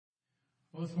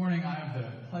Well, this morning I have the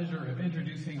pleasure of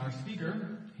introducing our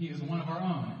speaker. He is one of our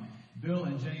own. Bill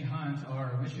and Jenny Hunt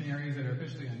are missionaries that are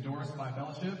officially endorsed by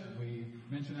Fellowship. We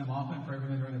mention them often, pray for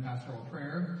them during the pastoral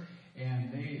prayer.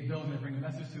 And Bill is going to bring a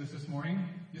message to us this morning.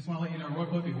 Just want to let you know real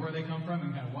quickly where they come from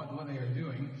and kind of what they are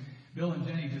doing. Bill and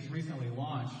Jenny just recently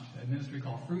launched a ministry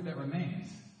called Fruit That Remains.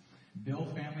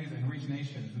 Build families and reach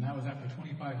nations. And that was after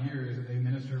 25 years that they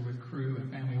ministered with Cru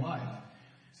and Family Life.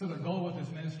 So their goal with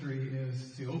this ministry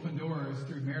is to open doors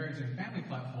through marriage and family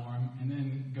platform and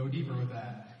then go deeper with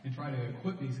that and try to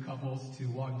equip these couples to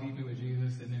walk deeply with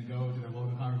Jesus and then go to their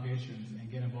local congregations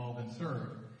and get involved and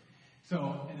serve.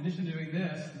 So in addition to doing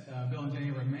this, Bill and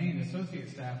Jenny remain associate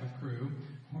staff with Cru.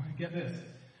 Get this,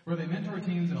 where they mentor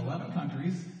teams in 11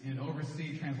 countries and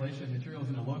oversee translation materials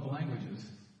into local languages.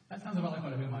 That sounds about like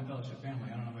what I do in my fellowship family.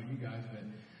 I don't know about you guys, but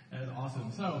that is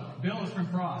awesome. So Bill is from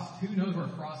Frost. Who knows where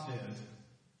Frost is?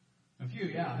 A few,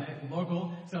 yeah,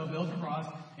 local. So Bill's from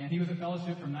Frost, and he was at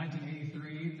Fellowship from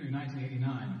 1983 through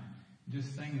 1989.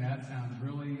 Just saying that sounds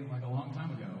really like a long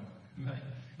time ago,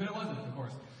 but it wasn't, of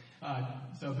course.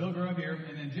 So Bill grew up here,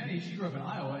 and then Jenny, she grew up in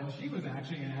Iowa, and she was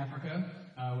actually in Africa.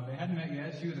 They hadn't met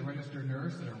yet. She was a registered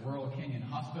nurse at a rural Kenyan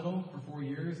hospital for 4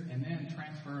 years, and then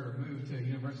transferred or moved to the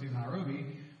University of Nairobi,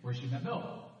 where she met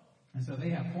Bill. And so they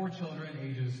have 4 children,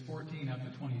 ages 14 up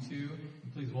to 22.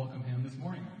 And please welcome him this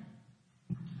morning.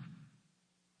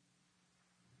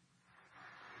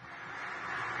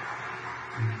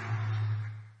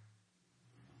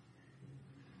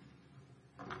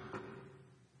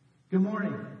 Good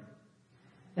morning.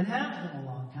 It has been a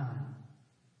long time,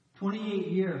 28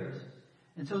 years.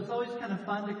 And so it's always kind of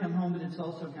fun to come home, but it's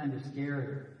also kind of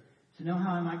scary to know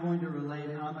how am I going to relate,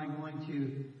 how am I going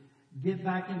to get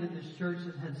back into this church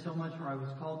that had so much where I was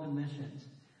called to missions.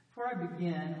 Before I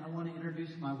begin, I want to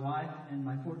introduce my wife and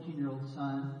my 14-year-old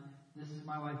son. This is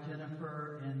my wife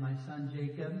Jennifer and my son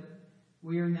Jacob.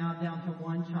 We are now down to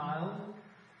 1 child.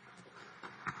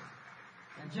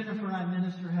 And Jennifer and I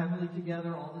minister heavily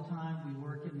together all the time. We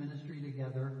work in ministry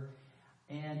together.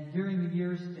 And during the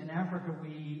years in Africa,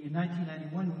 in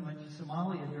 1991, we went to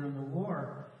Somalia during the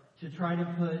war to try to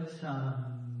put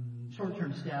some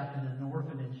short-term staff in an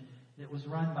orphanage that was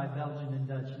run by Belgian and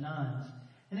Dutch nuns.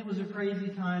 And it was a crazy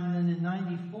time. And then in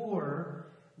 94,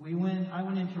 I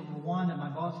went into Rwanda. My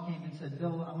boss came and said,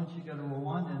 Bill, I want you to go to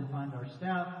Rwanda and find our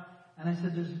staff. And I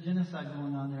said, there's a genocide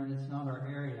going on there and it's not our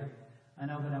area. I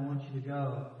know, but I want you to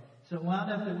go. So it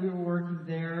wound up that we were working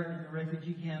there in the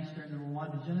refugee camps during the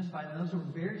Rwanda genocide, and those were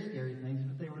very scary things,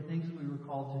 but they were things that we were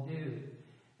called to do.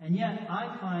 And yet,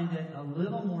 I find it a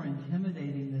little more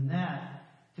intimidating than that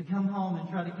to come home and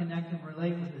try to connect and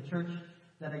relate with the church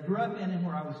that I grew up in and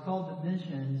where I was called to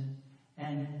missions,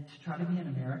 and to try to be an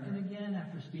American again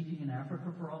after speaking in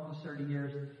Africa for almost 30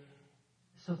 years.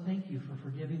 So thank you for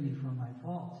forgiving me for my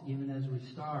faults, even as we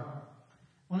start.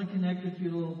 I want to connect with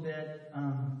you a little bit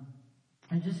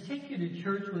and just take you to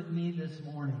church with me this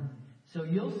morning. So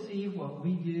you'll see what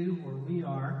we do, where we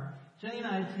are. Jenny and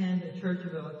I attend a church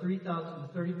of about 3,000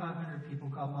 to 3,500 people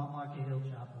called Mount Maka Hill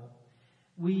Chapel.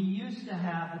 We used to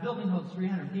have, the building holds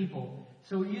 300 people,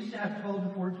 so we used to have 12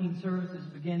 to 14 services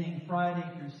beginning Friday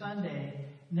through Sunday.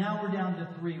 Now we're down to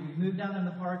 3. We moved down in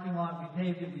the parking lot, we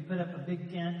paved it, we put up a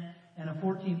big tent and a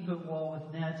 14-foot wall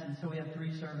with nets, and so we have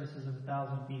 3 services of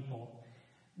 1,000 people.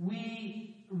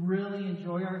 We really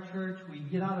enjoy our church. We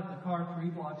get out of the car 3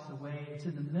 blocks away. It's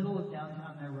in the middle of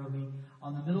downtown Nairobi,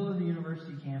 on the middle of the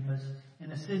university campus,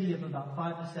 in a city of about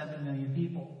 5 to 7 million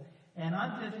people. And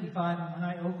I'm 55, and when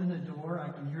I open the door,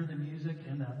 I can hear the music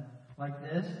like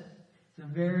this. It's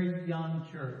a very young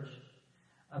church.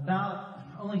 About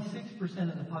only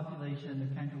 6% of the population in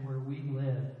the country where we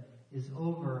live is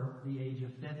over the age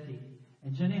of 50.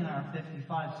 And Jenny and I are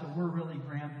 55, so we're really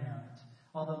grandparents.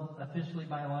 Although officially,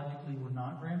 biologically, we're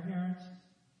not grandparents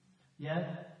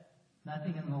yet.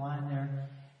 Nothing in the line there.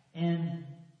 And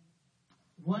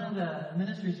one of the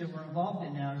ministries that we're involved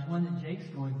in now is one that Jake's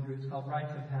going through. It's called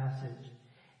Rites of Passage.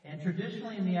 And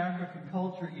traditionally in the African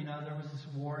culture, there was this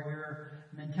warrior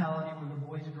mentality where the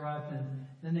boys grew up and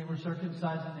then they were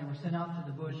circumcised and they were sent out to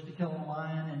the bush to kill a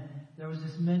lion. And there was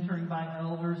this mentoring by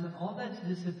elders, and all that's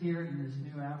disappeared in this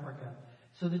new Africa.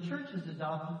 So the church has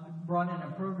brought in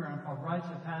a program called Rites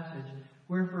of Passage,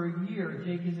 where for a year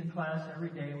Jake is in class every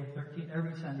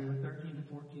Sunday with 13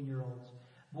 to 14-year-olds,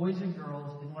 boys and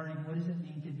girls, and learning what does it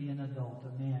mean to be an adult,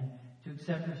 a man, to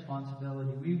accept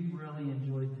responsibility. We've really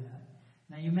enjoyed that.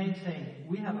 Now you may say,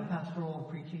 we have a pastoral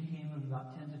preaching team of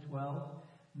about 10 to 12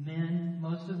 men.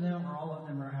 Most of them, or all of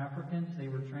them, are Africans. They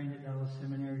were trained at Dallas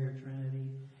Seminary or Trinity.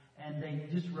 And they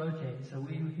just rotate. So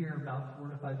we hear about 4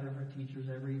 to 5 different teachers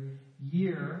every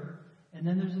year. And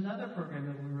then there's another program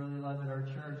that we really love at our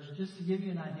church, just to give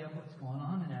you an idea of what's going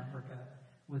on in Africa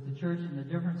with the church and the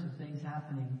difference of things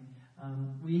happening.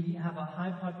 We have a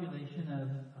high population of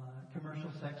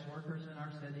commercial sex workers in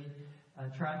our city,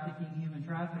 trafficking, human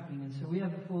trafficking, and so we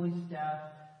have a fully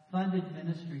staffed, funded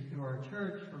ministry through our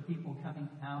church for people coming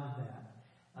out of that.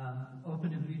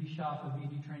 Opened a beauty shop, a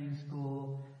beauty training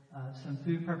school, some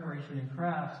food preparation and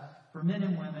crafts for men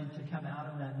and women to come out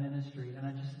of that ministry. And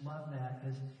I just love that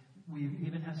because we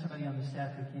even have somebody on the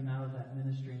staff who came out of that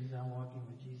ministry and is now walking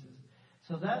with Jesus.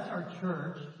 So that's our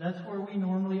church. That's where we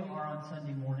normally are on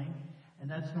Sunday morning. And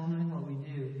that's normally what we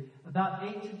do. About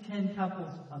 8 to 10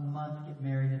 couples a month get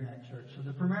married in that church. So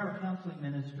the premarital counseling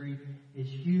ministry is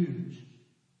huge.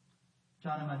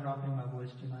 John, am I dropping my voice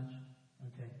too much?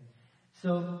 Okay.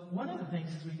 So one of the things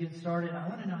as we get started, I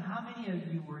want to know how many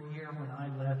of you were here when I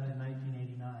left in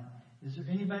 1989. Is there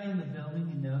anybody in the building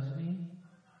who knows me?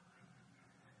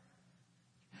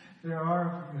 There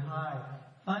are a few. Hi.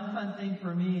 Fun thing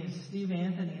for me is Steve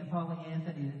Anthony and Polly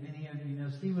Anthony, that many of you know.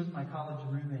 Steve was my college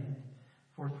roommate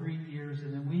for 3 years,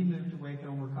 and then we moved to Waco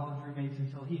and were college roommates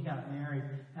until he got married.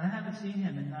 And I haven't seen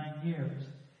him in 9 years.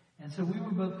 And so we were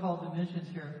both called to missions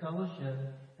here at Fellowship,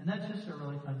 and that's just a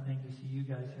really fun thing to see you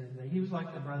guys here today. He was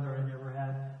like the brother I never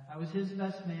had. I was his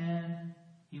best man.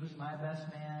 He was my best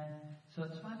man. So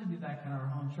it's fun to be back in our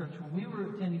home church. When we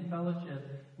were attending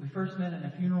Fellowship, we first met in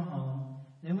a funeral home.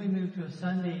 Then we moved to a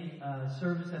Sunday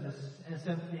service at a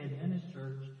Seventh-day Adventist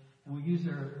church, and we used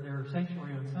their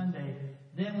sanctuary on Sunday.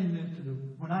 Then we moved to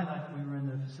when I left, we were in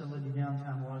the facility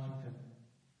downtown Washington.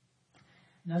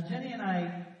 Now, Jenny and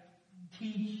I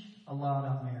teach a lot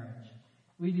on marriage.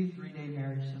 We do 3-day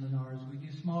marriage seminars. We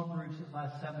do small groups that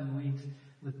last 7 weeks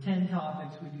with 10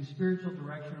 topics. We do spiritual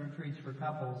direction retreats for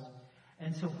couples.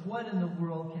 And so what in the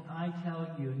world can I tell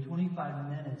you in 25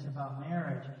 minutes about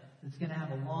marriage that's going to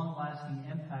have a long-lasting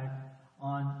impact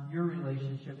on your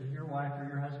relationship with your wife or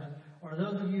your husband, or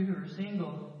those of you who are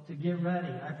single, to get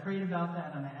ready? I prayed about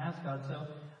that and I asked God. So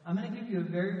I'm going to give you a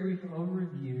very brief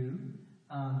overview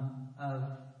of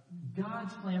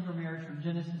God's plan for marriage from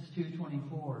Genesis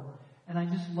 2:24. And I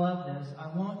just love this. I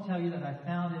won't tell you that I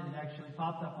found it. It actually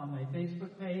popped up on my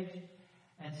Facebook page.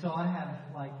 And so I have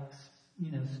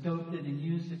scoped it and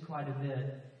used it quite a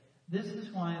bit. This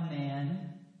is why a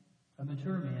man, a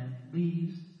mature man,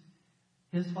 leaves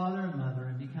his father and mother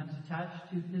and becomes attached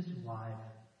to his wife,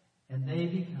 and they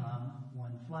become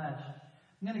one flesh.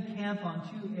 I'm going to camp on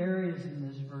 2 areas in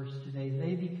this verse today.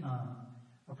 They become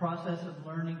a process of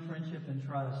learning, friendship, and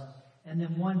trust, and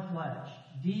then one flesh,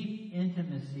 deep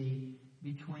intimacy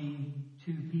between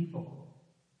 2 people.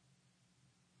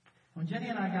 When Jenny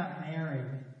and I got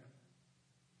married,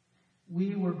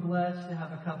 we were blessed to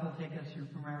have a couple take us through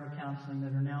premarital counseling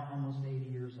that are now almost 80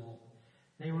 years old.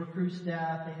 They were crew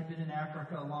staff. They had been in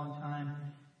Africa a long time.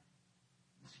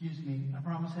 Excuse me, I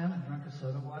promise I haven't drunk a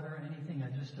soda water or anything.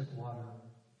 I just took water.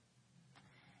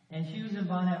 And she was in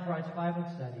Bonnet Bright's Bible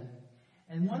study.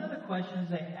 And one of the questions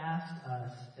they asked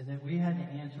us and that we had to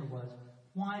answer was,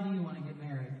 why do you want to get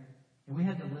married? And we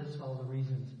had to list all the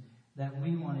reasons that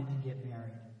we wanted to get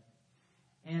married.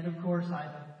 And of course, I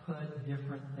put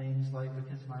different things, like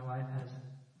because my wife has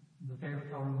the favorite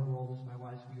color in the world is my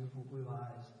wife's beautiful blue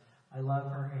eyes. I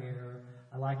love her hair.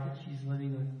 I like that she's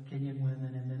living with Kenyan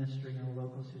women and ministering in a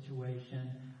local situation.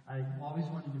 I always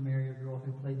wanted to marry a girl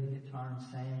who played the guitar and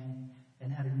sang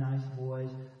and had a nice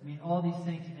voice. I mean, all these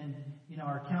things. And,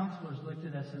 our counselors looked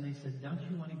at us and they said, don't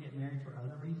you want to get married for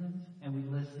other reasons? And we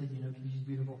listed, because she's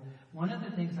beautiful. One of the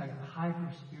things I got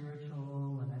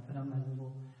hyper-spiritual, and I put on my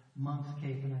little monk's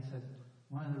cape, and I said,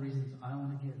 one of the reasons I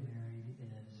want to get married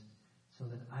is so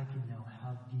that I can know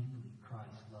how deeply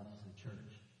Christ loves the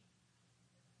church.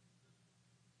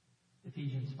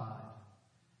 Ephesians 5.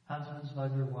 Husbands,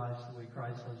 love your wives the way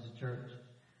Christ loves the church.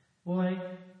 Boy,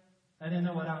 I didn't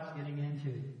know what I was getting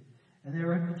into. And there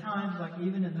were times, like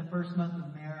even in the first month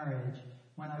of marriage,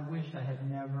 when I wished I had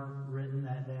never written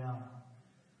that down.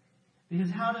 Because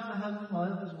how does a husband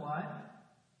love his wife?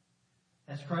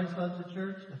 As Christ loves the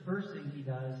church, the first thing he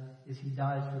does is he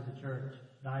dies for the church,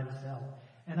 die to self.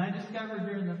 And I discovered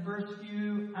during the first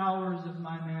few hours of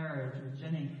my marriage with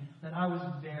Jenny that I was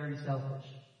very selfish.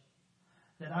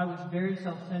 That I was very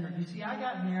self-centered. You see, I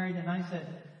got married and I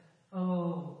said,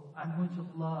 oh, I'm going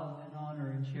to love and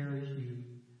honor and cherish you.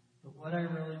 But what I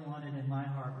really wanted in my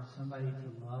heart was somebody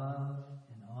to love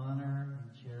and honor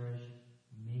and cherish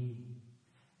me.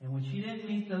 And when she didn't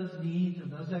meet those needs or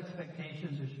those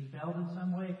expectations, or she failed in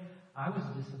some way, I was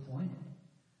disappointed.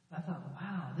 I thought,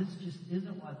 wow, this just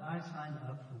isn't what I signed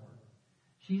up for.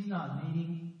 She's not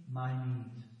meeting my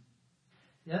needs.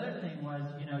 The other thing was,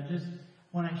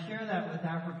 when I share that with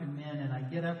African men and I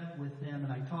get up with them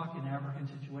and I talk in African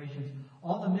situations,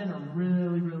 all the men are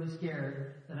really, really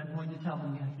scared that I'm going to tell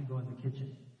them you have to go in the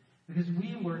kitchen. Because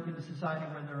we work in a society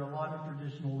where there are a lot of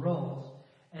traditional roles.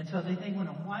 And so they think when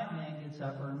a white man gets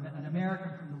up or an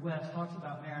American from the West talks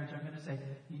about marriage, I'm going to say,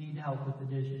 you need to help with the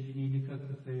dishes, you need to cook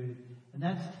the food. And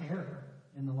that's terror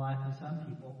in the life of some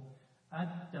people. I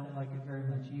don't like it very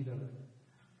much either.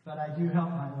 But I do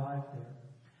help my wife there.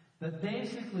 But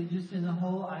basically, just in the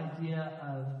whole idea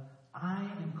of I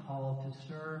am called to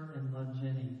serve and love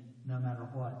Jenny no matter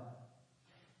what.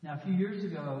 Now, a few years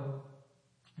ago,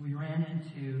 we ran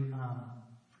into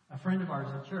a friend of ours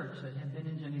at church that had been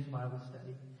in Jenny's Bible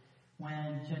study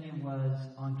when Jenny was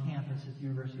on campus at the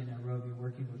University of Nairobi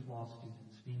working with law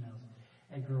students, females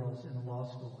and girls in the law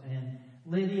school. And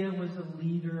Lydia was a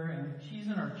leader, and she's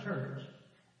in our church.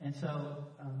 And so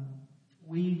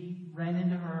we ran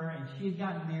into her, and she had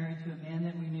gotten married to a man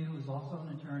that we knew who was also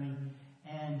an attorney,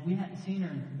 and we hadn't seen her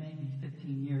in maybe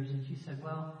 15 years. And she said,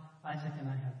 well, Isaac and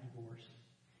I have divorced.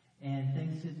 And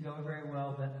things didn't go very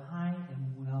well, but I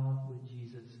am well with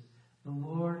Jesus. The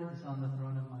Lord is on the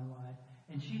throne of my life.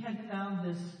 And she had found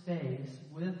this space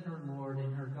with her Lord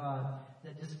and her God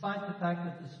that despite the fact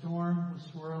that the storm was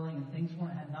swirling and things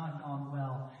had not gone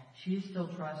well, she still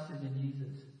trusted in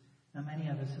Jesus. Now, many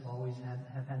of us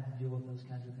have had to deal with those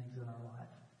kinds of things in our life,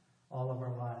 all of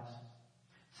our lives.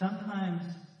 Sometimes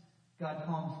God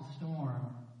calms the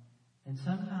storm, and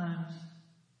sometimes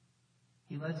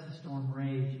He lets the storm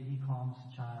rage and He calms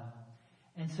the child.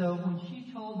 And so when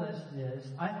she told us this,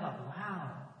 I thought,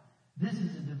 wow, this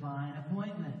is a divine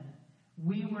appointment.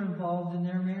 We were involved in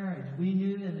their marriage. We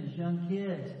knew them as young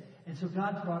kids. And so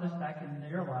God's brought us back into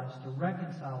their lives to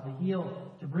reconcile, to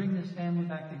heal, to bring this family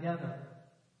back together.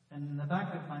 And in the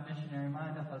back of my missionary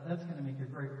mind, I thought, that's going to make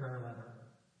a great prayer letter.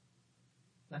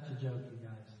 That's a joke, you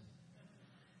guys.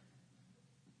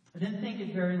 I didn't think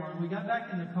it very long. We got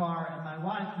back in the car, and my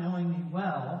wife, knowing me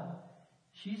well,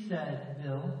 she said,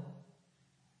 Bill,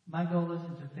 my goal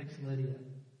isn't to fix Lydia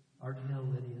or to heal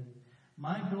Lydia.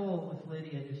 My goal with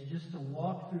Lydia is just to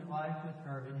walk through life with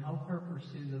her and help her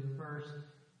pursue the first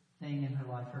thing in her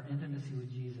life, her intimacy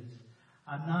with Jesus.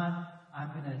 I'm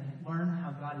going to learn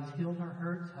how God has healed her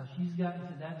hurts, how she's gotten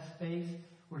to that space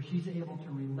where she's able to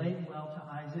relate well to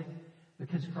Isaac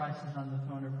because Christ is on the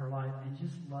throne of her life, and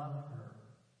just love her.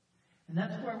 And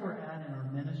that's where we're at in our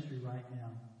ministry right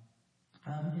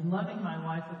now. In loving my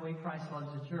wife the way Christ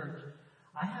loves the church,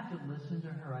 I have to listen to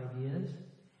her ideas.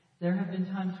 There have been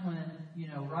times when,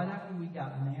 right after we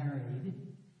got married,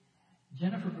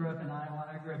 Jennifer grew up in Iowa,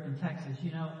 I grew up in Texas.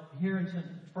 Here in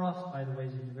Frost, by the way,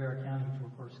 is in Rivera County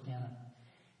toward Corsicana.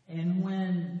 And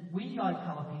when we like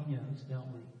jalapenos,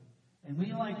 don't we? And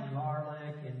we like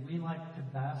garlic, and we like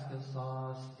Tabasco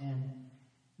sauce, and,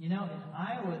 in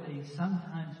Iowa, they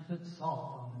sometimes put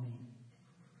salt on the meat.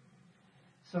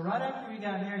 So right after we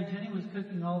got married, Jenny was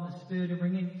cooking all this food and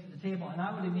bringing it to the table, and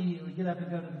I would immediately get up and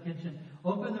go to the kitchen,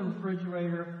 open the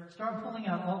refrigerator, start pulling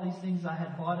out all these things I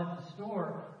had bought at the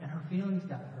store, and her feelings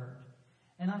got hurt.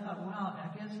 And I thought, wow,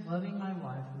 I guess loving my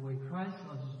wife the way Christ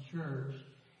loves the church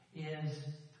is,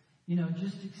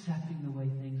 just accepting the way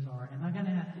things are. Am I going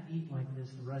to have to eat like this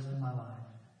the rest of my life?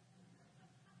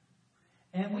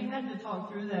 And we had to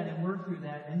talk through that and work through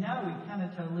that, and now we've kind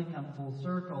of totally come full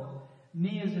circle.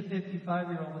 Me as a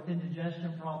 55-year-old with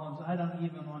indigestion problems, I don't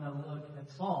even want to look at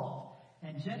salt.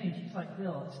 And Jenny, she's like,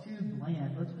 Bill, it's too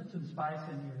bland. Let's put some spice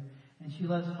in here. And she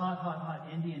loves hot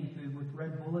Indian food with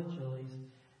red bullet chilies.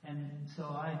 And so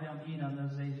I don't eat on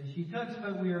those days that she cooks,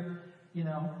 but we're,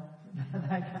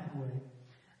 that kind of way.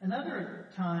 Another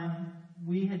time,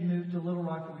 we had moved to Little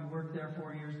Rock, and we worked there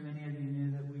 4 years. Many of you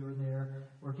knew that we were there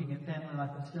working at Family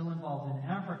Life, but still involved in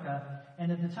Africa.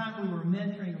 And at the time, we were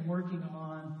mentoring and working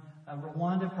on a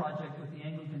Rwanda project with the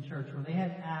Anglican Church, where they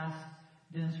had asked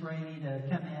Dennis Rainey to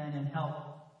come in and help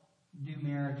do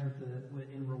marriage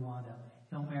in Rwanda,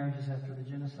 heal marriages after the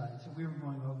genocide. So we were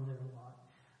going over there a lot.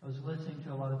 I was listening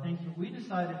to a lot of things, but we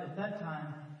decided at that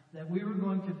time that we were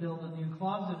going to build a new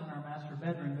closet in our master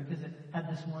bedroom because it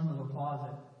had this one little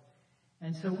closet.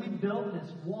 And so we built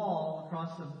this wall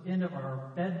across the end of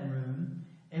our bedroom,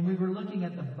 and we were looking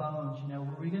at the bones.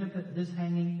 Were we going to put this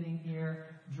hanging thing here,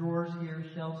 drawers here,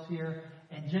 shelves here?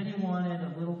 And Jenny wanted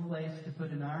a little place to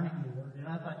put an ironing board. And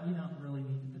I thought, you don't really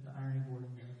need to put the ironing board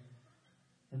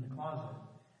in the closet.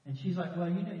 And she's like, well,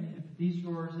 you need to put these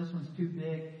drawers. This one's too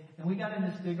big. And we got in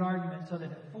this big argument so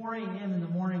that at 4 a.m. in the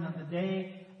morning on the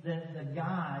day that the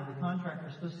contractor,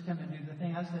 was supposed to come and do the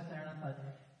thing, I sat there and I thought,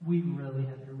 we really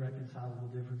have irreconcilable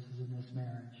differences in this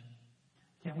marriage.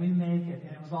 Can we make it?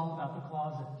 And it was all about the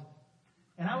closet.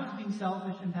 And I was being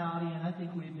selfish and pouty, and I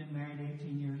think we had been married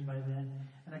 18 years by then.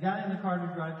 And I got in the car to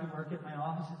drive to work at my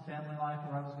office at Family Life,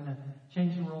 where I was going to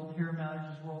change the world, hear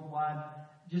marriages worldwide,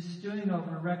 just stewing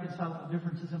over irreconcilable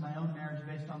differences in my own marriage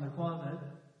based on their closet.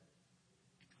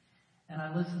 And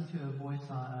I listened to a voice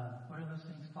on, what are those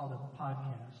things called? A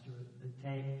podcast or a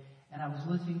tape. And I was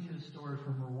listening to a story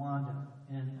from Rwanda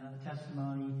and a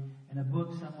testimony and a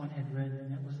book someone had written,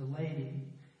 and it was a lady.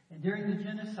 And during the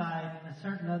genocide, a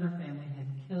certain other family had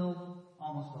killed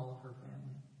almost all of her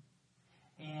family.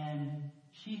 And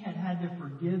she had had to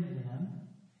forgive them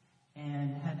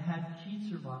and she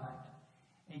survived.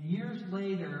 And years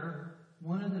later,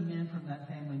 one of the men from that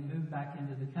family moved back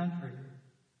into the country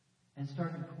and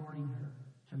started courting her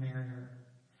to marry her.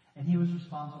 And he was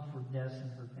responsible for deaths in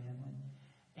her family.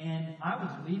 And I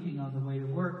was weeping on the way to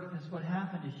work because what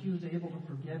happened is she was able to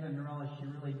forgive him and realize she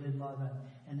really did love him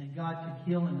and that God could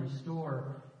heal and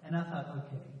restore. And I thought,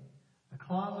 okay, a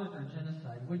closet or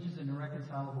genocide, which is an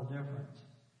irreconcilable difference?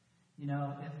 You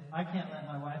know, if I can't let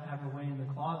my wife have her way in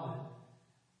the closet,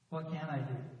 what can I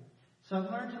do? So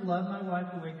I've learned to love my wife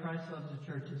the way Christ loves the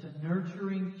church. It's a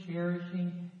nurturing,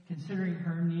 cherishing, considering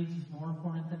her needs is more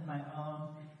important than my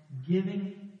own,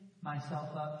 giving myself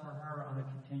up for her on a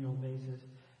continual basis.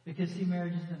 Because, see,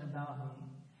 marriage isn't about me.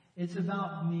 It's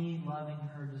about me loving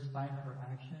her despite her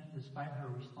action, despite her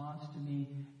response to me,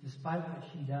 despite what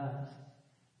she does.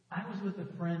 I was with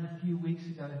a friend a few weeks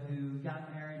ago who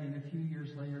got married and a few years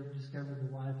later discovered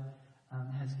the wife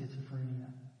has schizophrenia.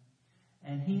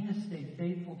 And he has stayed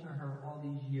faithful to her all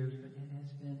these years, but it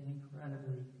has been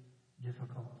incredibly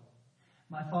difficult.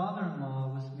 My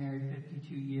father-in-law was married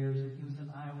 52 years, and he was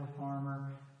an Iowa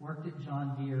farmer, worked at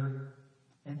John Deere.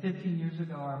 And 15 years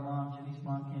ago, our mom, Jenny's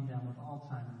mom, came down with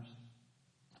Alzheimer's.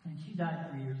 And she died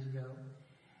 3 years ago.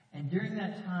 And during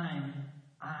that time,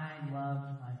 I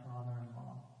loved my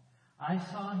father-in-law. I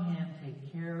saw him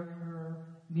take care of her,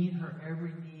 meet her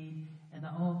every need. And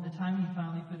the time he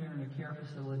finally put her in a care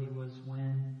facility was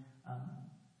when,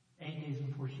 8 days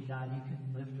before she died, he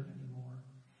couldn't lift her anymore.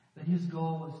 But his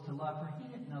goal was to love her. He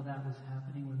didn't know that was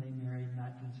happening when they married in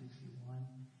 1961.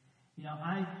 You know,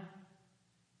 I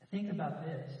think about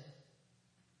this.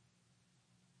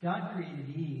 God created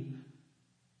Eve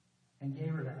and gave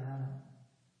her to Adam.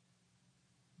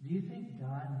 Do you think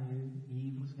God knew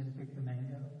Eve was going to pick the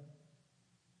mango?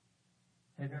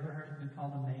 Have you ever heard it been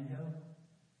called a mango?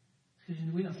 Because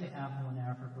we don't say apple in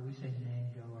Africa, we say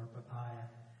mango or papaya.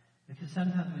 Because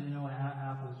sometimes we didn't know what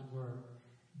apples were.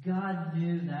 God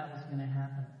knew that was going to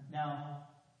happen. Now,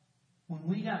 when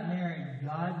we got married,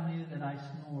 God knew that I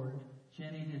snored.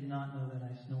 Jenny did not know that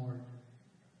I snored.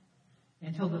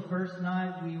 Until the first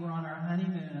night we were on our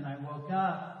honeymoon and I woke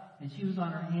up and she was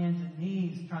on her hands and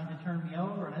knees trying to turn me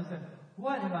over. And I said,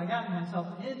 "What have I gotten myself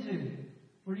into?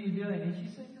 What are you doing?" And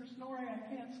she said, "You're snoring.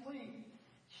 I can't sleep."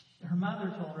 Her mother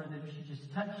told her that if she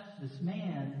just touched this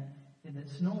man that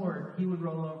snored, he would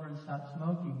roll over and stop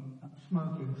smoking.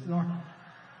 Snoring.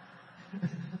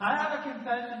 I have a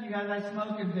confession, you guys. I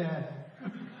smoke in bed.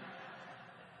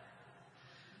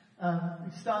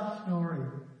 Stop snoring.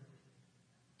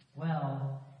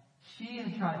 Well, she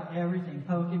had tried everything,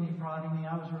 poking me, prodding me.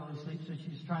 I was really asleep, so she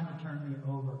was trying to turn me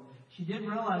over. She did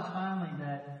realize finally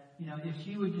that, if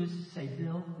she would just say,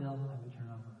 Bill, I would turn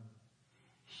over.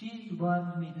 She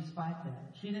loved me despite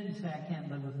that. She didn't say, "I can't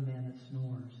live with a man that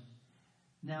snores."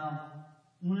 Now,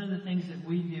 one of the things that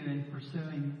we do in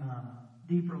pursuing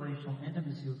deep relational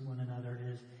intimacy with one another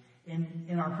is,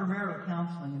 in our premarital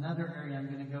counseling, another area I'm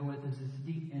going to go with is this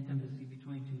deep intimacy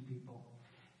between two people.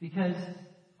 Because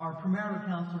our premarital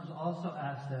counselors also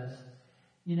asked us,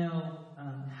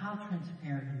 how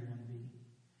transparent do you want to be?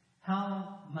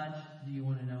 How much do you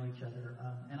want to know each other?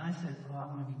 And I said, I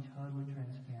want to be totally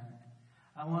transparent.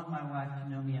 I want my wife to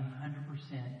know me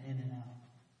 100% in and out.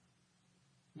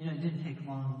 It didn't take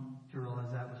long to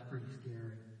realize that was pretty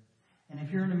scary. And if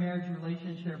you're in a marriage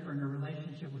relationship or in a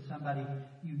relationship with somebody,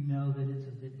 you know that it's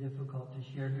a bit difficult to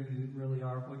share who you really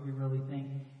are, what you really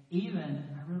think. Even,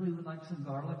 I really would like some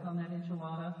garlic on that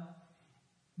enchilada,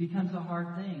 becomes a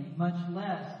hard thing. Much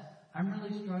less, I'm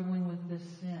really struggling with this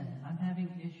sin. I'm having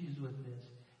issues with this.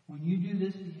 When you do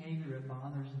this behavior, it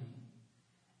bothers me.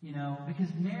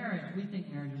 Because marriage, we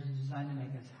think marriage is designed to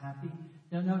make us happy.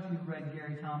 Don't know if you've read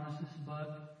Gary Thomas's book,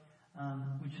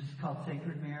 which is called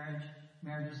Sacred Marriage.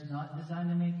 Marriage is not designed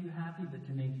to make you happy, but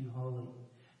to make you holy.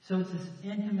 So it's this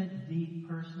intimate, deep,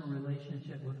 personal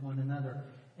relationship with one another.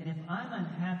 And if I'm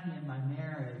unhappy in my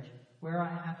marriage, where I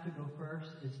have to go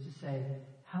first is to say,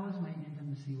 how is my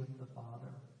intimacy with the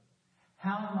Father?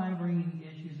 How am I bringing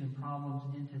issues and problems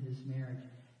into this marriage?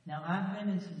 Now, I've been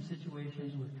in some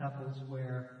situations with couples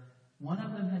where, One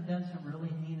of them had done some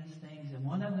really heinous things, and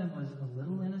one of them was a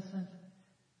little innocent.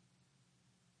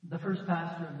 The first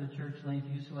pastor of the church, Lane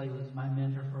Fuselier, was my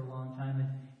mentor for a long time, and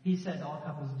he said all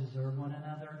couples deserve one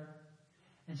another.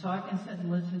 And so I can sit and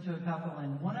listen to a couple,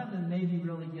 and one of them may be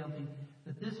really guilty,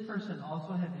 but this person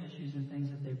also had issues and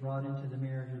things that they brought into the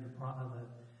marriage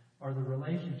or the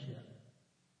relationship.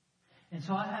 And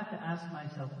so I have to ask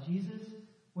myself, Jesus,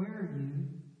 where are you?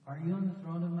 Are you on the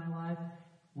throne of my life?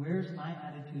 Where's my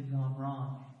attitude gone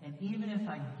wrong? And even if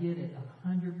I get it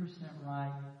 100%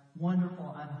 right,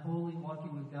 wonderful, I'm holy,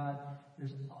 walking with God,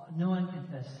 there's no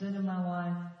unconfessed sin in my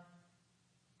life,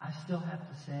 I still have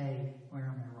to say, where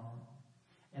am I wrong?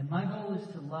 And my goal is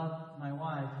to love my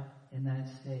wife in that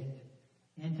state.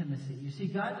 Intimacy. You see,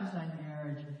 God designed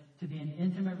marriage to be an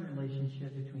intimate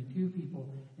relationship between two people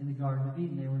in the Garden of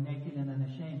Eden. They were naked and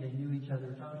unashamed. They knew each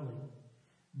other totally.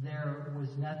 There was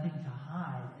nothing to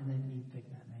hide, and then Eve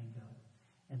picked that mango.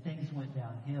 And things went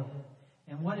downhill.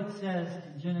 And what it says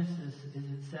in Genesis is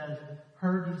it says,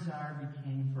 her desire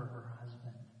became for her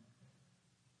husband.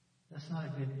 That's not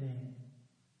a good thing.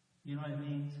 You know what it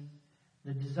means?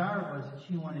 The desire was that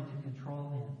she wanted to control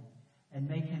him and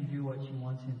make him do what she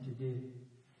wants him to do.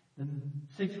 Then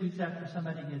 6 weeks after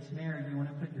somebody gets married, you want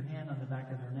to put your hand on the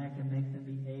back of their neck and make them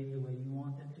behave the way you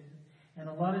want them to. And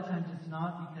a lot of times it's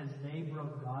not because they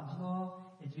broke God's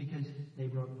law, it's because they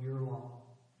broke your law.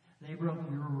 They broke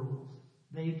your rules.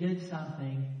 They did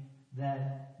something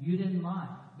that you didn't like,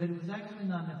 but it was actually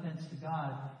not an offense to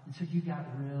God, and so you got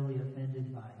really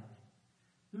offended by it.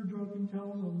 They're dropping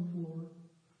towels on the floor.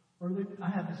 I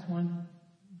have this one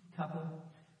couple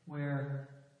where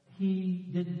he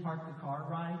didn't park the car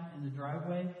right in the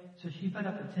driveway, so she put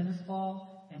up a tennis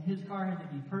ball, and his car had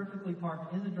to be perfectly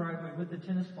parked in the driveway with the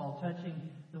tennis ball touching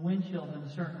the windshield in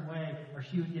a certain way, or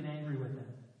she would get angry with him.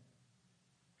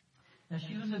 Now,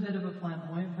 she was a bit of a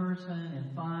flamboyant person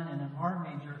and fun and an art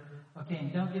major. Okay,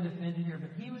 and don't get offended here,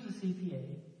 but he was a CPA,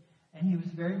 and he was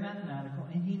very mathematical,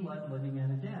 and he loved living at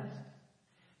a desk.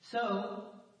 So,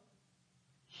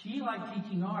 she liked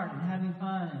teaching art and having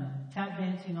fun and tap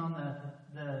dancing on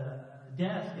the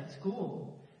desk at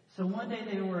school. So one day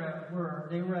they were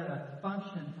at a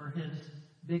function for his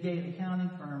Big 8 accounting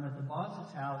firm at the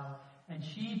boss's house, and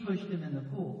she pushed him in the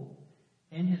pool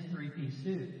in his 3-piece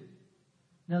suit.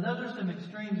 Now those are some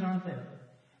extremes, aren't there?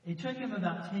 It took him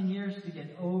about 10 years to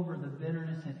get over the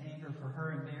bitterness and anger for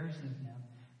her embarrassing him.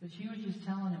 But she was just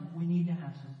telling him, we need to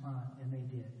have some fun, and they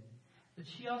did. But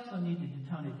she also needed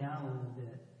to tone it down a little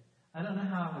bit. I don't know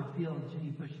how I would feel if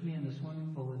Jenny pushed me in the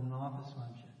swimming pool in an office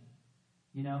function.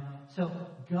 You know? So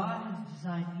God has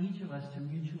designed each of us to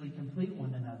mutually complete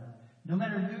one another. No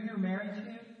matter who you're married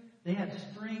to, they have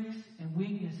strengths and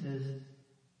weaknesses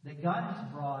that God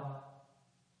has brought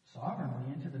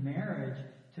sovereignly into the marriage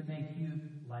to make you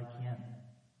like Him.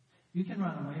 You can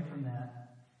run away from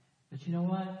that. But you know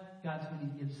what? God's going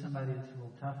to give somebody that's a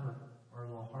little tougher or a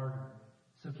little harder.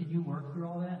 So can you work through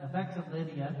all that? Now back to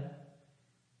Lydia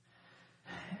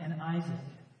and Isaac.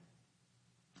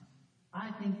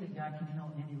 I think that God can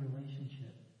heal any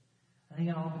relationship. I think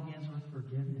it all begins with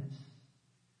forgiveness.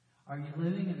 Are you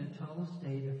living in a total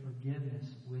state of forgiveness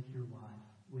with your wife,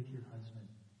 with your husband?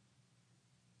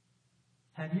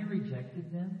 Have you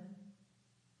rejected them?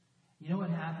 You know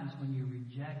what happens when you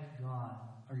reject God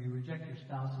or you reject your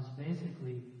spouse is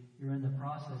basically you're in the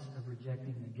process of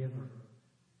rejecting the giver.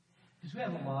 Because we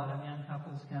have a lot of young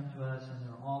couples come to us and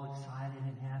they're all excited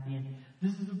and happy and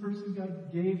this is the person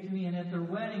God gave to me, and at their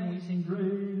wedding we sing, great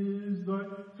is thy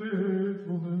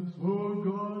faithfulness, O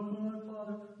God my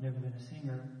Father. Never been a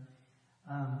singer.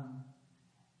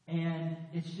 And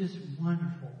it's just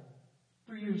wonderful.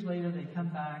 3 years later they come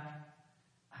back.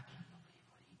 I can't believe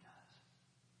what he does.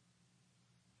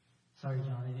 Sorry,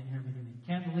 John, they didn't hear me.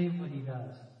 Can't believe what he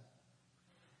does.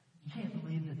 You can't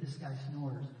believe that this guy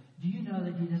snores. Do you know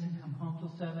that he doesn't come home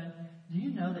till 7? Do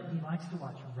you know that he likes to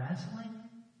watch wrestling?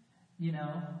 You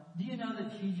know? Do you know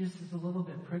that she just is a little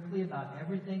bit prickly about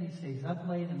everything and stays up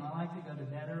late and I like to go to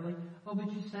bed early? Oh,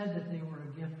 but you said that they were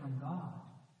a gift from God.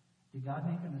 Did God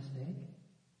make a mistake?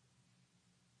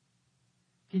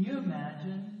 Can you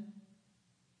imagine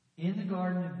in the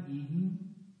Garden of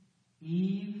Eden,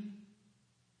 Eve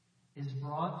is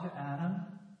brought to Adam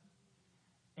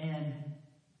and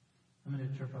I'm going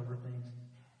to trip over things.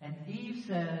 And Eve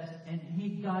says,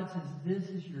 and God says, this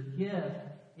is your gift.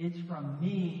 It's from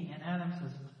me. And Adam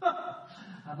says,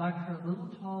 I'd like her a little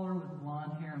taller with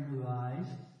blonde hair and blue eyes.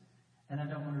 And I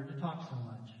don't want her to talk so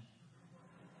much.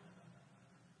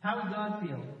 How would God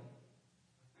feel?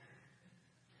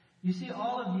 You see,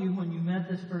 all of you, when you met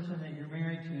this person that you're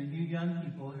married to, and you young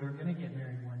people who are going to get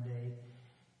married one day,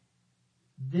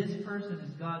 This person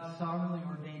is God's sovereignly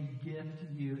ordained gift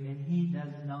to you, and He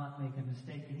does not make a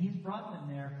mistake. And He's brought them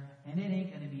there, and it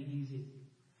ain't going to be easy.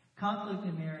 Conflict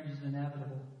in marriage is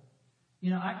inevitable. You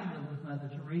know, I could live with Mother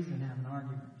Teresa and have an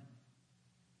argument.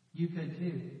 You could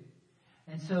too.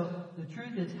 And so the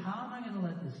truth is, how am I going to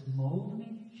let this mold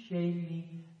me, shape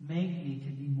me, make me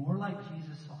to be more like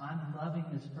Jesus so I'm loving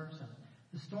this person?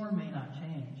 The storm may not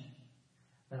change,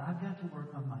 but I've got to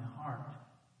work on my heart.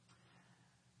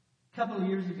 A couple of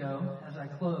years ago, as I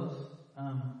close,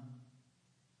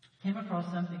 came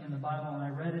across something in the Bible, and I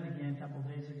read it again a couple of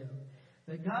days ago.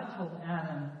 That God told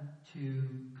Adam to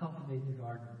cultivate the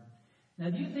garden. Now,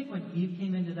 do you think when Eve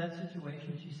came into that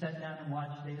situation, she sat down and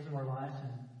watched Days of Our Lives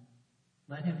and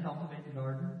let him cultivate the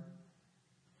garden?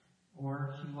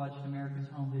 Or she watched America's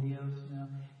Home Videos? You know,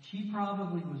 she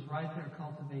probably was right there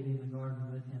cultivating the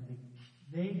garden with him.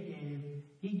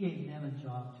 He gave them a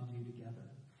job to do together.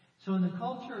 So in the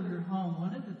culture of your home,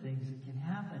 one of the things that can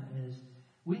happen is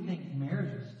we think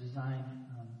marriage was designed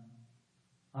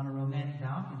on a romantic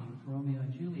balcony with Romeo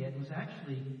and Juliet. It's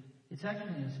actually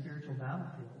in a spiritual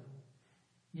battlefield.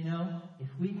 You know, if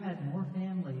we had more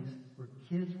families where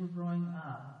kids were growing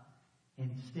up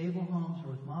in stable homes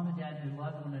or with mom and dad who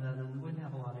loved one another, we wouldn't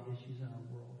have a lot of issues in our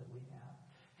world that we have.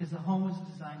 Because the home was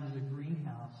designed as a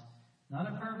greenhouse. Not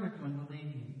a perfect one, believe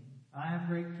me. I have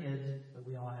great kids, but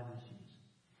we all have issues.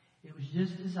 It was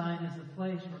just designed as a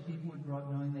place where people would grow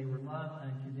up knowing they were loved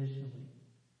unconditionally.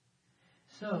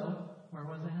 So, where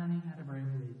was I, honey? Had a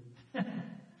brain bleed.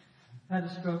 I had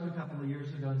a stroke a couple of years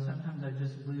ago, and sometimes I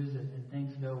just lose it and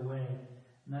things go away.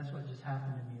 And that's what just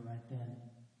happened to me right then.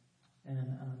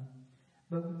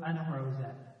 But I know where I was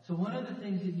at. So one of the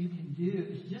things that you can do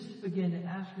is just begin to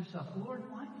ask yourself, Lord,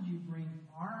 why did you bring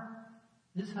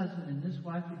this husband and this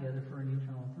wife together for an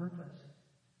eternal purpose?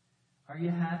 Are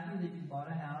you happy that you bought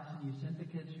a house and you sent the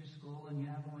kids through school and you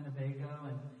have a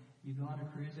Winnebago and you go on a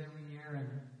cruise every year? And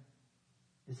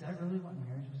is that really what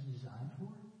marriage was designed for?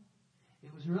 It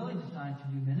was really designed to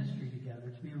do ministry together,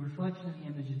 to be a reflection of the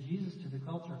image of Jesus to the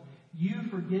culture. You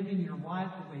forgiving your wife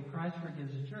the way Christ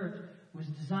forgives the church was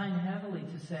designed heavily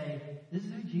to say, this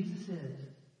is who Jesus is.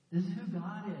 This is who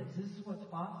God is. This is what's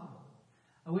possible.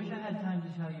 I wish I had time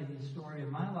to tell you the story of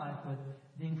my life with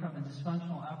being from a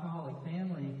dysfunctional alcoholic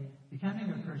family, becoming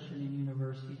a Christian in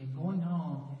university, and going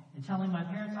home and telling my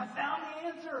parents, I found the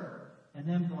answer! And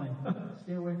them going,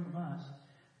 stay away from us.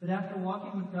 But after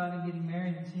walking with God and getting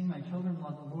married and seeing my children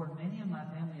love the Lord, many of my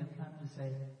family have come to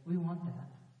say, we want that.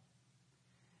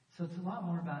 So it's a lot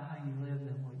more about how you live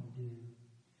than what you do.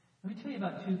 Let me tell you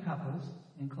about two couples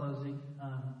in closing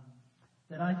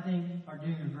that I think are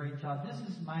doing a great job. This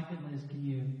is Mike and Liz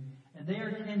Kenyu, and they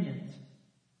are Kenyans.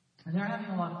 And they're having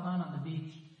a lot of fun on the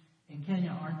beach in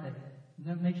Kenya, aren't they? And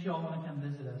that makes you all want to come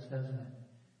visit us, doesn't it?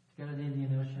 To go to the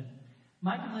Indian Ocean.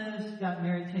 Mike and Liz got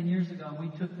married 10 years ago, and we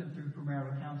took them through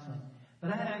premarital counseling.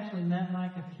 But I had actually met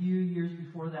Mike a few years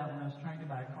before that when I was trying to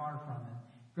buy a car from him.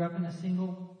 Grew up in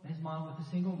his mom with a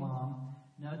single mom,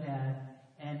 no dad,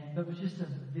 but was just a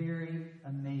very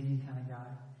amazing kind of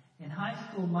guy. In high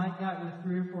school, Mike got with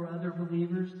 3 or 4 other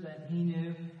believers that he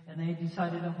knew, and they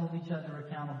decided to hold each other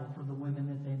accountable for the women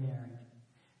that they married.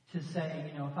 To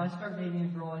say, if I start dating a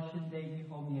girl I shouldn't date, you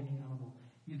hold me accountable.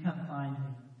 You come find me.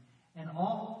 And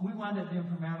we wound up doing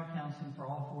premarital counseling for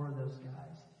all 4 of those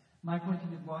guys. Mike went to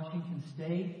Washington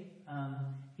State.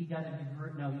 He got a degree,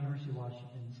 University of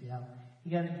Washington in Seattle. He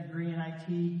got a degree in IT.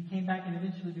 He came back and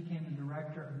eventually became the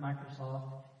director of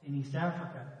Microsoft in East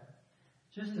Africa.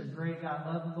 Just a great guy.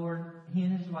 Loved the Lord. He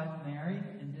and his wife married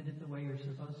and did it the way you're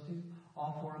supposed to.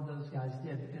 All 4 of those guys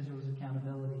did because there was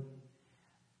accountability.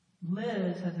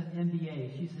 Liz has an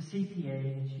MBA. She's a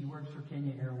CPA and she works for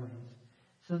Kenya Airways.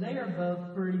 So they are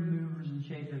both pretty movers and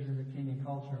shakers in the Kenyan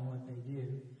culture and what they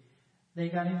do. They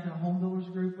got into a home builders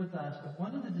group with us, but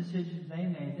one of the decisions they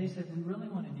made, they said, we really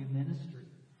want to do ministry.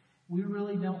 We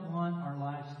really don't want our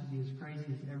lives to be as crazy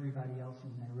as everybody else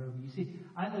in Nairobi. You see,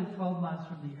 I live 12 miles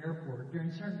from the airport.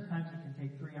 During certain times, it can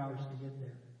take 3 hours to get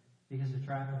there because of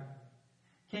traffic.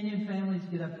 Kenyan families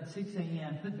get up at 6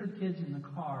 a.m., put their kids in the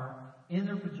car, in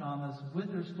their pajamas,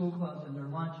 with their school clothes and their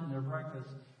lunch and their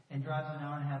breakfast, and drives an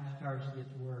hour and a half to 2 hours to get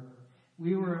to work.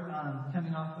 We were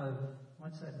coming off of,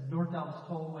 North Alps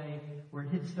Tollway, where it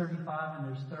hits 35 and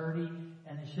there's 30,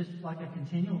 and it's just like a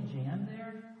continual jam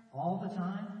there all the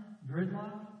time.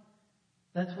 Gridlock.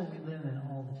 That's what we live in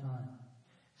all the time.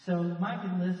 So Mike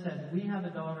and Liz said, we have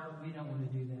a daughter, we don't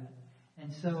want to do that.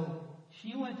 And so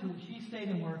she stayed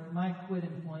and worked. Mike quit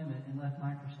employment and left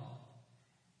Microsoft.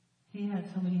 He had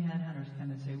so many headhunters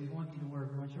come and say, we want you to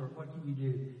work. What can you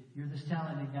do? You're this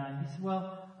talented guy. And he said,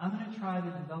 well, I'm going to try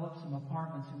to develop some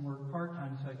apartments and work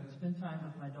part-time so I can spend time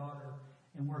with my daughter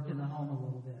and work in the home a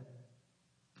little bit.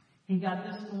 He got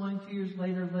this going. 2 years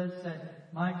later, Liz said,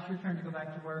 Mike, it's your turn to go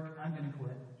back to work. I'm going to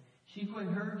quit. She quit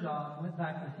her job, went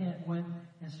back with him, went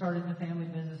and started the family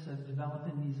business of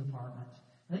developing these apartments.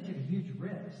 And they took a huge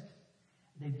risk.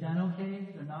 They've done okay.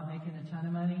 They're not making a ton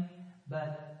of money.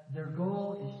 But their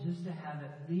goal is just to have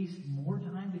at least more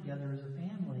time together as a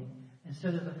family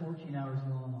instead of the 14 hours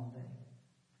going all day.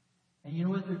 And you know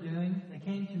what they're doing? They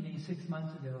came to me 6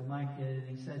 months ago, Mike did,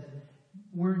 and he said,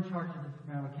 we're in charge of the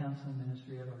premarital counseling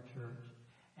ministry at our church.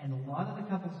 And a lot of the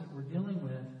couples that we're dealing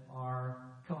with are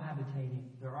cohabitating.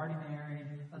 They're already married.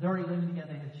 They're already living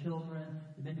together. They have children.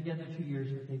 They've been together 2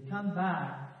 years. But they've come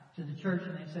back to the church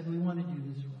and they said, we want to do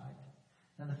this right.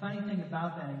 Now, the funny thing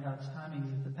about that in God's timing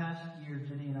is that the past year,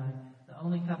 Jenny and I, the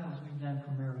only couples we've done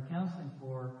premarital counseling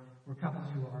for were couples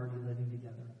who were already living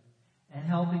together. And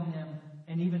helping them,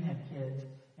 and even had kids,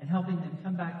 and helping them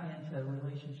come back into a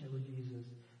relationship with Jesus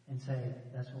and say,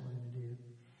 that's what we're going to do.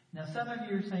 Now, some of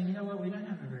you are saying, you know what, we don't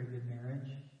have a very good marriage.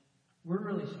 We're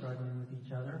really struggling with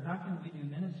each other. How can we do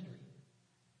ministry?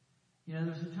 You know,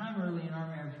 there was a time early in our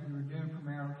marriage we were doing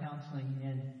premarital counseling,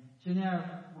 and Jenny and I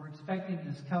were expecting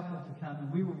this couple to come,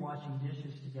 and we were washing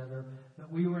dishes together,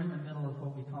 but we were in the middle of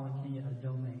what we call in Kenya a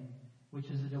dome, which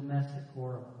is a domestic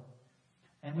quarrel.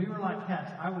 And we were like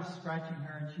cats. I was scratching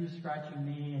her, and she was scratching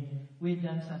me, and we had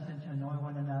done something to annoy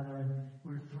one another, and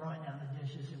we were throwing down the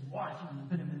dishes and washing them and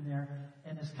putting them in there.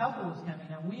 And this couple was coming.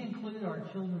 Now, we include our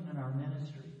children in our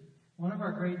ministry. One of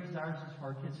our great desires is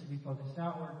for our kids to be focused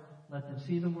outward, let them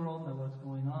see the world, know what's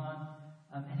going on,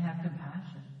 and have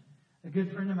compassion. A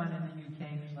good friend of mine in the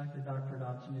UK, who's like the Dr.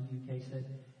 Dobson of the UK, said,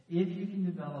 if you can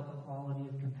develop a quality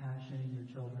of compassion in your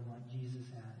children like Jesus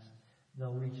has,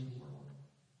 they'll reach the world.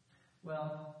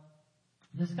 Well,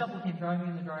 this couple came driving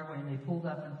in the driveway, and they pulled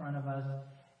up in front of us,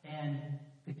 and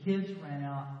the kids ran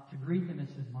out to greet them and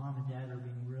said, Mom and Dad are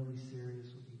being really serious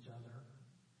with each other.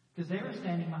 Because they were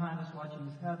standing behind us watching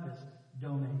us have this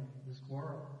dome, this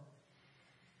quarrel.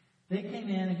 They came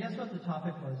in, and guess what the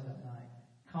topic was that night?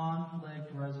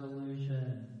 Conflict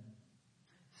resolution.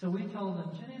 So we told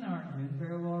them, Jenny and I aren't doing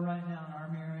very well right now in our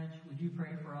marriage. Would you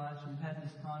pray for us? We've had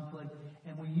this conflict.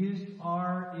 And we used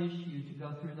our issue to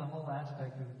go through the whole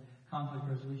aspect of conflict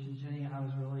resolution. Jenny, I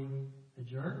was really a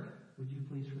jerk. Would you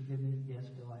please forgive me? Yes,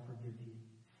 Bill, I forgive you.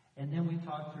 And then we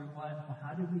talked through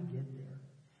how did we get there?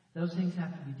 Those things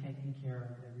have to be taken care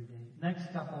of every day.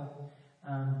 Next couple,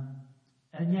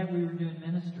 and yet we were doing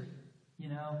ministry. You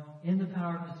know, in the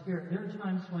power of the Spirit. There are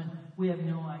times when we have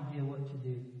no idea what to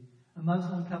do. A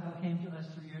Muslim couple came to us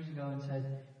 3 years ago and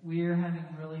said, we're having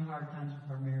really hard times with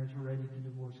our marriage. We're ready to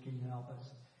divorce. Can you help us?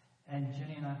 And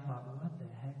Jenny and I thought, what the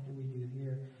heck do we do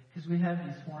here? Because we have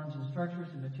these forms and structures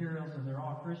and materials, and they're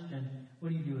all Christian. What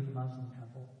do you do with a Muslim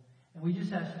couple? And we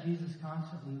just ask Jesus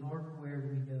constantly, Lord, where do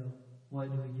we go?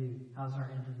 What do we do? How's our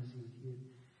intimacy with you?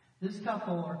 This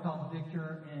couple are called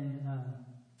Victor and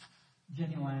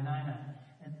Jenny Wainaina.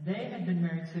 And they had been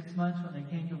married 6 months when they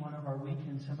came to one of our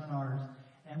weekend seminars.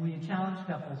 And we had challenged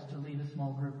couples to lead a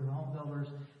small group of home builders.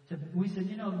 We said,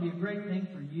 you know, it would be a great thing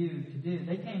for you to do.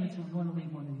 They came and said, we want to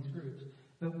lead one of these groups.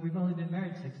 But we've only been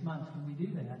married 6 months. Can we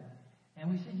do that? And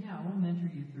we said, yeah, we'll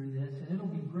mentor you through this. And it'll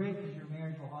be great because your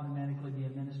marriage will automatically be a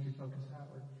ministry focused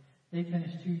outward. They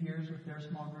finished 2 years with their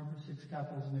small group of 6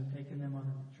 couples and have taken them on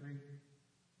a retreat.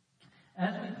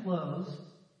 As we close,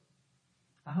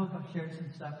 I hope I've shared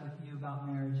some stuff with you about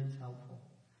marriage that's helpful.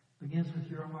 It begins with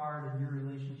your heart and your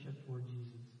relationship toward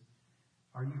Jesus.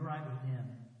 Are you right with Him?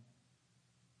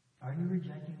 Are you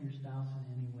rejecting your spouse in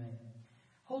any way?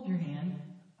 Hold your hand.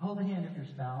 Hold the hand of your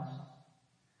spouse.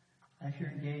 If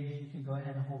you're engaged, you can go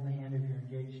ahead and hold the hand of your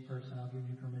engaged person. I'll give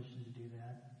you permission to do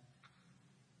that.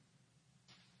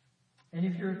 And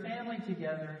if you're a family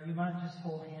together, you might just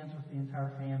hold hands with the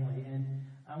entire family. And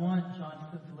I want John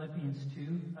to put Philippians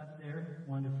 2 up there,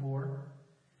 1-4.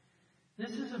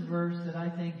 This is a verse that I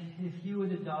think if you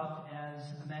would adopt as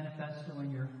a manifesto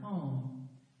in your home,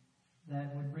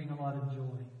 that would bring a lot of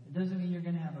joy. It doesn't mean you're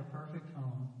going to have a perfect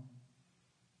home.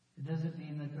 It doesn't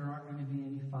mean that there aren't going to be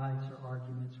any fights or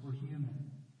arguments. We're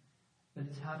human. But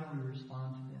it's how do we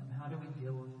respond to them? How do we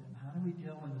deal with them? How do we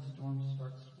deal when the storms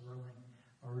start swirling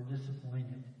or we're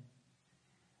disappointed?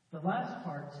 The last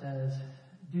part says,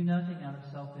 do nothing out of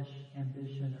selfish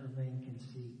ambition or vain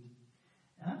conceit.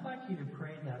 And I'd like you to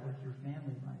pray that with your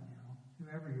family right now,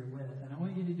 whoever you're with. And I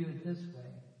want you to do it this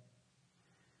way.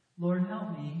 Lord,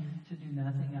 help me to do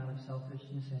nothing out of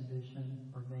selfishness,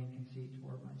 ambition, or vain conceit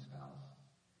toward my spouse.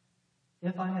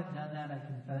 If I have done that, I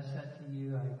confess that to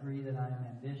you. I agree that I am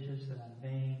ambitious, that I'm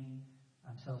vain,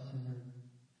 I'm self-centered.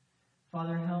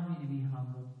 Father, help me to be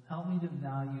humble. Help me to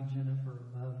value Jennifer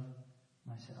above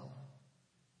myself.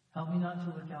 Help me not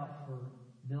to look out for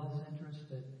Bill's interest,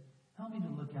 but help me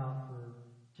to look out for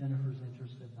Jennifer's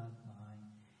interest above mine.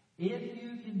 If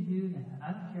you can do that,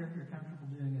 I don't care if you're comfortable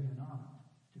doing it or not,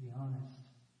 to be honest.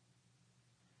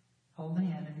 Hold the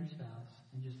hand of your spouse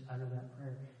and just utter that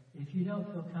prayer. If you don't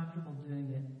feel comfortable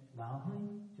doing it loudly,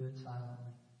 do it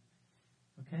silently.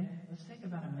 Okay? Let's take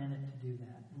about a minute to do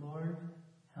that. Lord,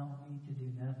 help me to do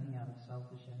nothing out of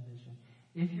selfish ambition.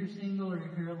 If you're single or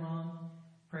you're here alone,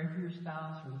 pray for your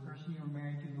spouse or the person you were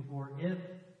married to before. If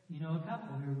you know a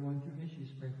couple who are going through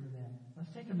issues, pray for them. Let's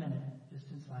take a minute, just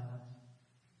in silence.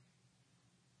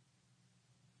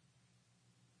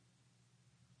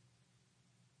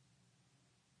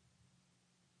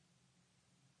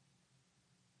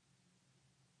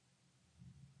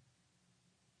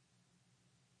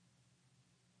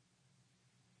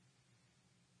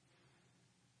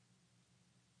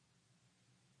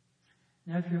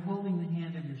 Now, if you're holding the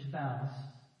hand of your spouse,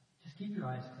 just keep your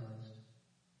eyes closed.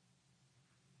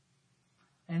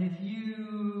 And if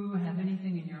you have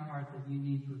anything in your heart that you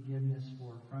need forgiveness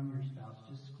for from your spouse,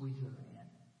 just squeeze their hand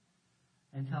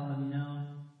and tell them,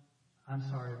 I'm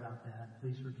sorry about that.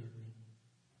 Please forgive me.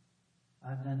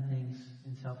 I've done things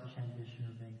in selfish ambition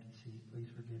or vain conceit. Please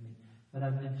forgive me. But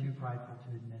I've been too prideful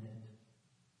to admit it.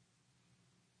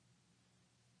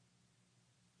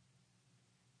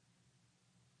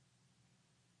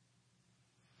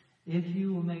 If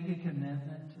you will make a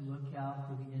commitment to look out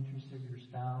for the interest of your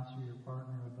spouse or your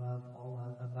partner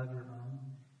above your own,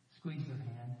 squeeze their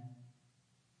hand.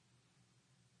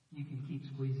 You can keep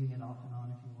squeezing it off and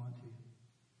on if you want to.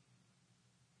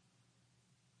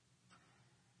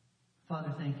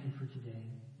 Father, thank you for today.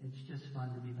 It's just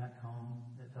fun to be back home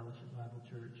at Fellowship Bible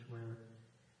Church where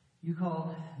you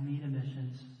called me to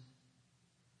missions.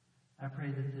 I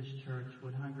pray that this church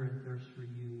would hunger and thirst for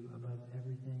you above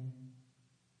everything.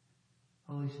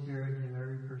 Holy Spirit, give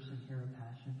every person here a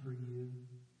passion for you.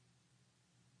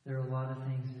 There are a lot of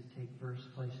things that take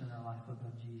first place in our life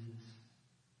above Jesus.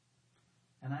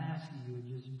 And I ask that you would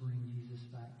just bring Jesus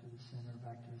back to the center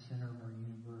of our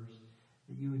universe,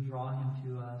 that you would draw him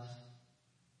to us,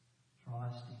 draw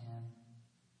us to him.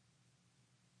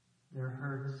 There are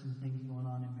hurts and things going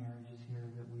on in marriages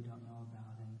here that we don't know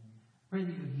about. And pray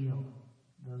that you would heal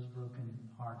those broken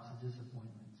hearts and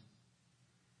disappointments.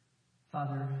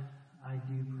 Father, I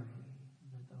do pray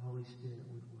that the Holy Spirit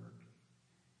would work,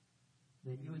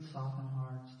 that you would soften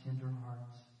hearts, tender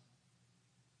hearts,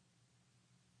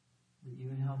 that you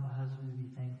would help a husband to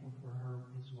be thankful for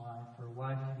his wife, for a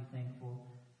wife to be thankful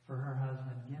for her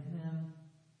husband. Give them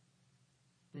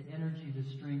the energy, the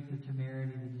strength, the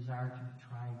temerity, the desire to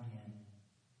try again,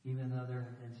 even though there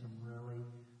have been some really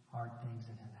hard things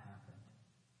that have happened.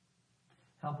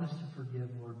 Help us to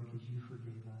forgive, Lord, because you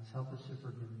forgave us. Help us to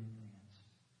forgive in advance.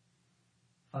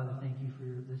 Father, thank you for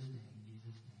this day.